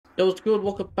That was good.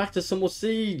 Welcome back to some more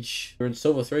Siege. We're in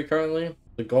Silver 3 currently.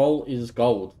 The goal is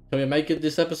gold. Can we make it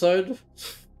this episode?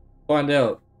 Find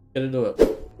out. Get into it.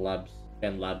 Labs.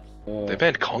 And labs. Oh. They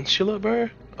banned Consular,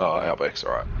 bro? Oh, Outback's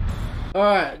alright.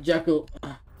 Alright, Jackal.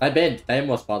 They banned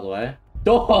Deimos, by the way.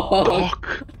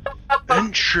 Doc!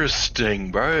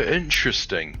 Interesting, bro.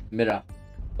 Interesting. Mira.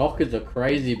 Doc is a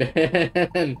crazy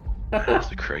ban.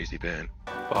 That's a crazy ban.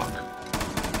 Fuck.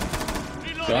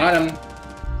 Got him.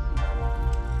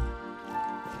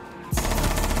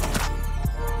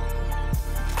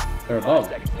 They're above.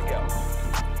 Seconds to go.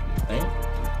 Thing?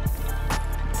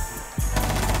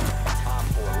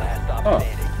 Last Oh,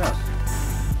 standing.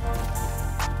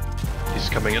 nice. He's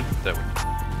coming in. That one.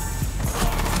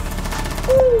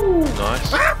 Woo!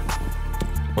 Nice. Ah!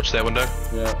 Watch that window.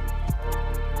 Yeah.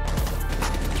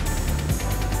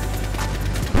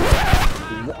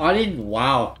 I didn't.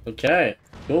 Wow. Okay.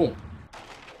 Cool.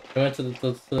 They went to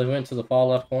the far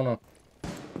left corner.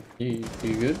 You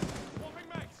good?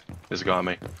 There's a guy on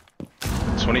me.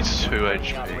 22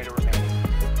 HP. Operator remaining.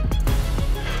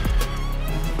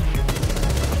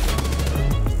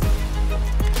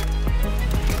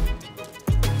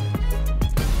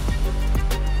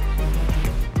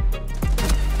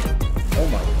 Oh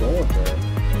my god, bro.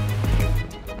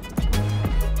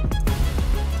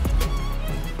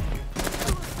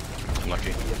 Lucky.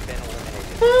 You've been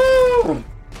eliminated. Woo!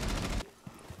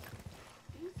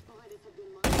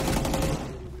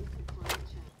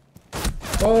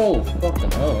 Oh,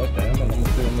 fucking hell, okay, I'm gonna do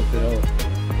health.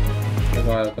 That's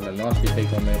why I got a nasty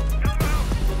take on me.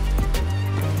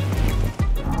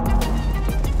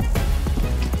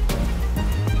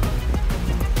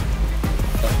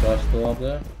 That guy's still up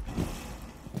there.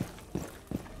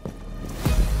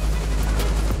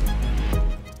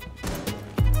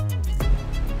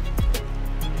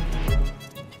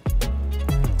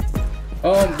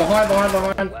 Oh,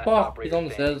 behind! Fuck, he's on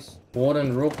the stairs.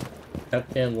 Warden, Rook,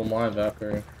 Captain, will mine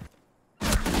Valkyrie.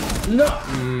 No!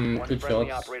 One Good friendly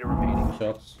shots. operator remaining. Good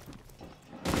shots.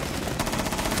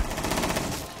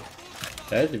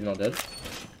 Dead, if not dead.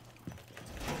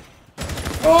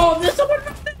 Oh, there's someone!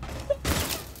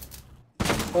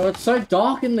 Oh, it's so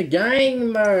dark in the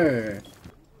game, bro.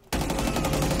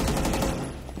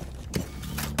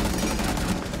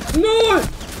 No!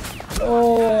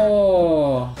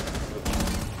 Oh!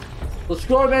 Let's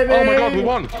go, baby! Oh my god, we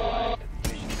won!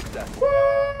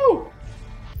 Woo!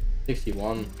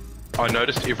 61. I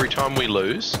noticed every time we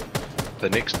lose,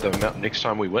 next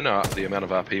time we win, the amount of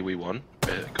RP we won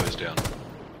goes down.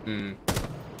 Hmm.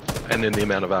 And then the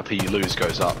amount of RP you lose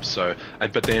goes up. So,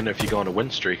 but then if you go on a win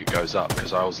streak, it goes up.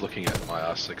 Because I was looking at my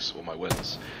R6 or my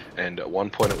wins, and at one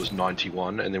point it was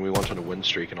 91, and then we went on a win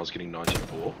streak, and I was getting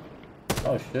 94,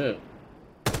 Oh shit.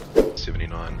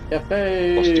 79.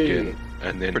 Cafe! Lost again,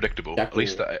 and then predictable. Jackal. At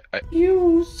least the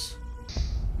Use.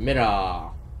 Mira.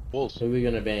 walls. Who are we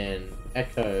gonna ban?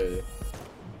 Echo.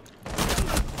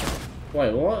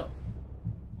 Wait, what?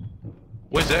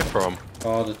 Where's that from?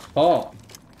 Oh, the top.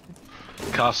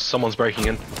 Cast, someone's breaking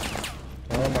in.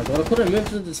 Oh my god, I couldn't move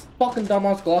to this fucking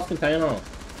dumbass glass container.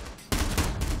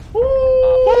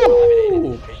 Eliminated.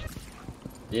 Woo!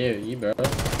 Yeah, you bro.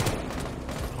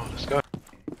 Oh, let's go.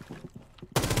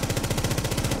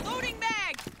 Loading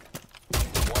mag!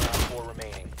 1 on 4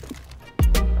 remaining.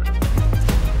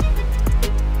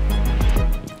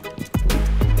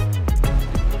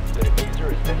 The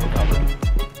diffuser has been recovered.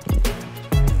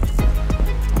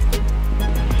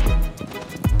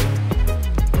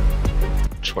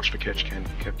 Just watch for catch can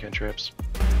traps.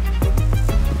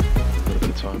 A little bit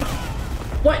of time.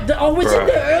 What? Oh, we said Bruh.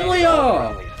 that earlier!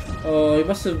 Oh, he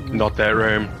must have. Not that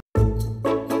room.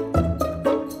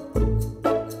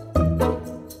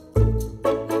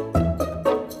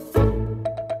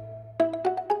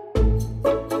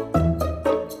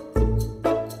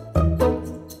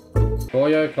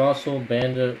 Boyo, Castle,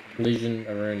 Bandit, Legion,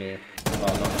 Aronia. Oh,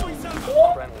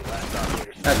 no. Friendly last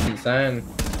operator standing. That's insane.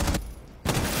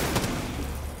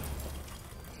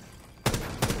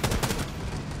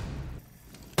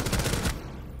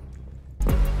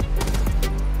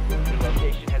 Your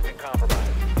location has been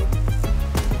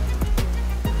compromised.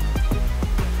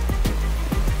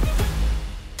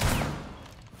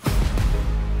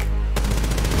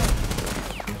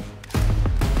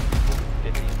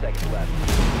 Seconds left.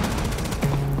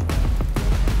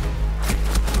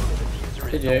 The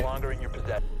diffuser is GG. no longer in your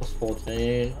possession. Plus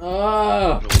 14.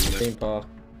 Ah! Theme park.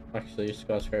 Actually,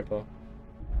 skyscraper.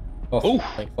 Oh, Oh,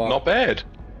 thank fuck. not bad.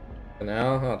 For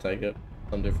now, I'll take it.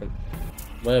 I'm different.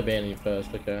 We're banning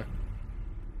first, okay.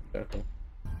 Okay, cool.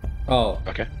 Oh,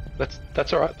 Okay, that's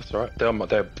alright. That's alright. They'll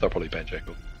probably ban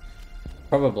Jackal.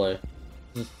 probably.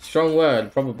 It's a strong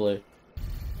word, probably.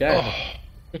 Okay.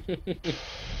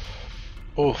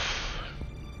 Oh. Oof.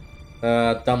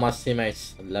 Done my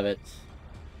teammates. Love it.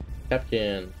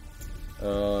 Captain.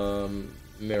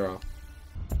 Mirror.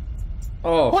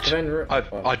 Oh, What?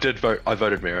 I did vote. I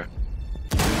voted mirror.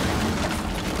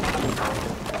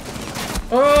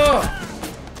 Oh!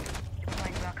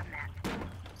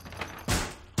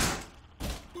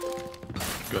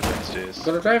 Go downstairs.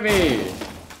 Got a trophy!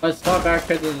 I start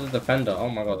barricaded as a defender. Oh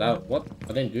my god, that what?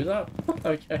 I didn't do that?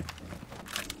 Okay.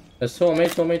 There's two on me,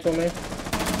 two on me, two on me.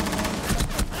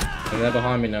 And they're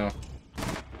behind me now.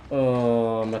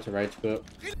 Oh, I'm about to rage quit.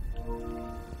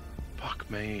 Fuck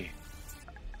me.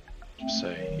 Just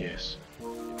say yes.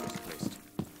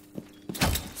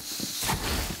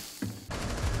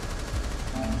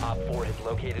 Op 4 has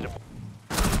located a...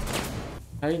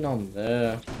 How you know I'm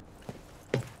there?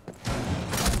 I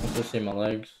just see my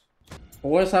legs.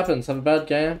 What always happens? Have a bad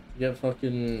game, you get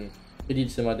fucking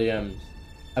idiots in my DMs.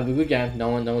 Have a good game, no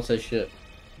one says shit.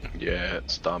 Yeah,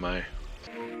 it's dumb, eh?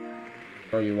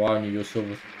 Bro, you are and you're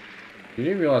silver. You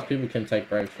didn't realize people can take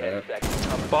breaks, right? 10 seconds.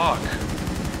 Cover. Fuck!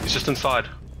 He's just inside.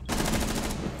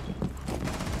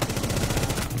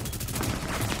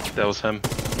 That was him.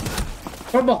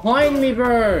 From behind me,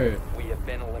 bro! We have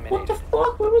been eliminated. What the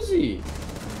fuck? Where was he?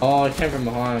 Oh, he came from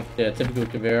behind. Yeah, typical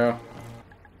Caveira.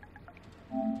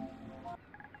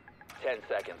 10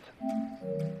 seconds.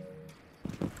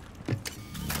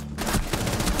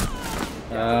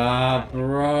 Ah,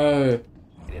 bro.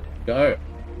 Go.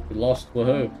 We lost.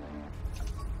 Woohoo.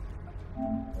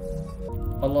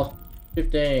 I lost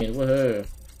 15. Woohoo.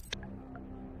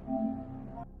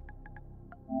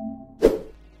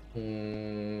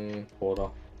 Quarter.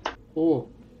 Ooh.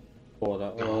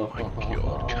 Quarter. Oh my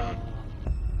god, cunt.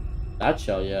 That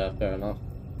shell, yeah, fair enough.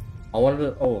 I wanted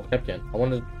to. Oh, Captain. I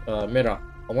wanted mirror.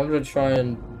 I wanted to try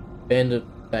and bandit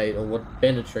bait or what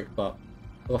bandit trick, but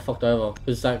I got fucked over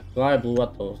because that guy blew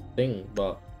up the thing.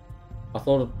 But I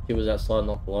thought he was outside,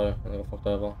 not below, and I got fucked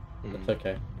over. It's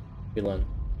okay. We learn.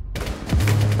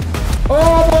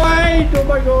 Oh boy! Oh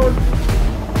my god!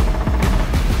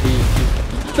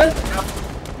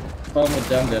 Oh, I'm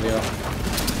down there, yeah.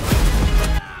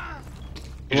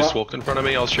 You just walked in front of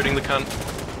me, I was shooting the cunt.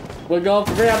 We're going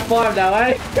for 3 out of 5 now,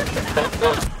 eh?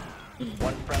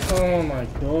 One friendly. Oh my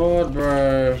god,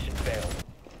 bro. Mission failed.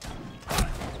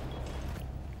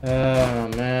 Oh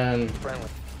man. Friendly.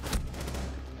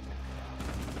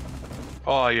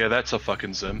 Oh yeah, that's a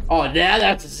fucking sim. Oh, now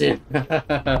that's a sim.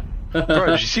 Bro,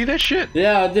 did you see that shit?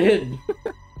 Yeah, I did.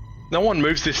 No one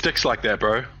moves their sticks like that,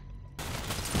 bro.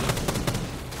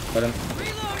 Got him.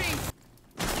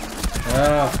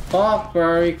 Ah, fuck,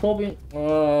 bro. He called me.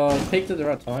 Oh, he peeked at the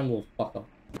right time, little fucker.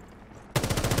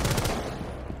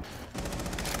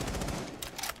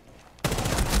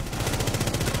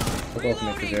 Fuck off,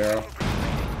 Mr. Zero.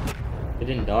 He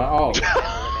didn't die. Oh. He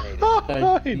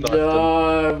knifed him.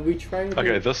 No, we traded.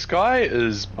 Okay, this guy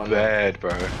is bad,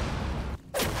 bro.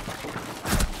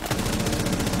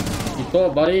 You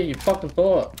thought, buddy. You fucking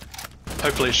thought.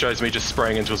 Hopefully it shows me just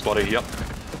spraying into his body. Yep.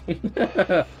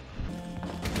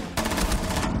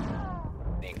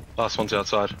 Last one's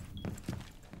outside.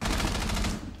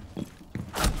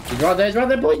 He's right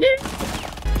there, boy. Yeah.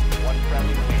 One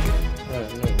friendly remaining.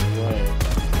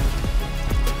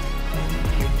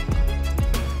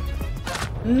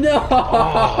 No way.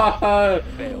 No.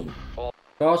 Failed. All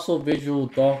Castle Visual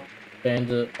Doc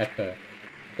Bandit Echo.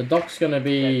 The doc's gonna 10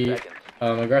 be seconds.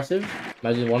 aggressive.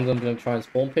 Imagine one of them's gonna try and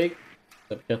spawn peek.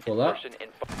 So be careful of that. Person in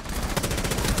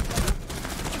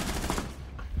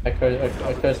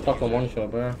Echo's stuck on one shot,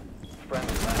 bro.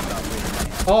 friendly last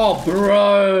operator. Oh,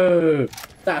 bro!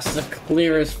 That's the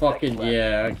clearest fucking.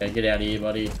 Yeah, okay, get out of here,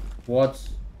 buddy. What?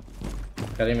 I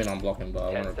didn't mean I'm blocking, but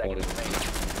I want to 10 report it. seconds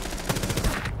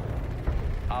remaining.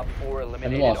 Op 4 And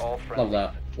eliminated lost. all Love friendlies.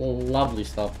 that. Lovely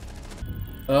stuff.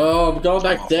 Oh, I'm going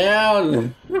back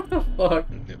down! Fuck.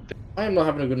 I am not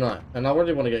having a good night, and I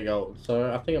really want to get gold,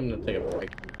 so I think I'm gonna take a break.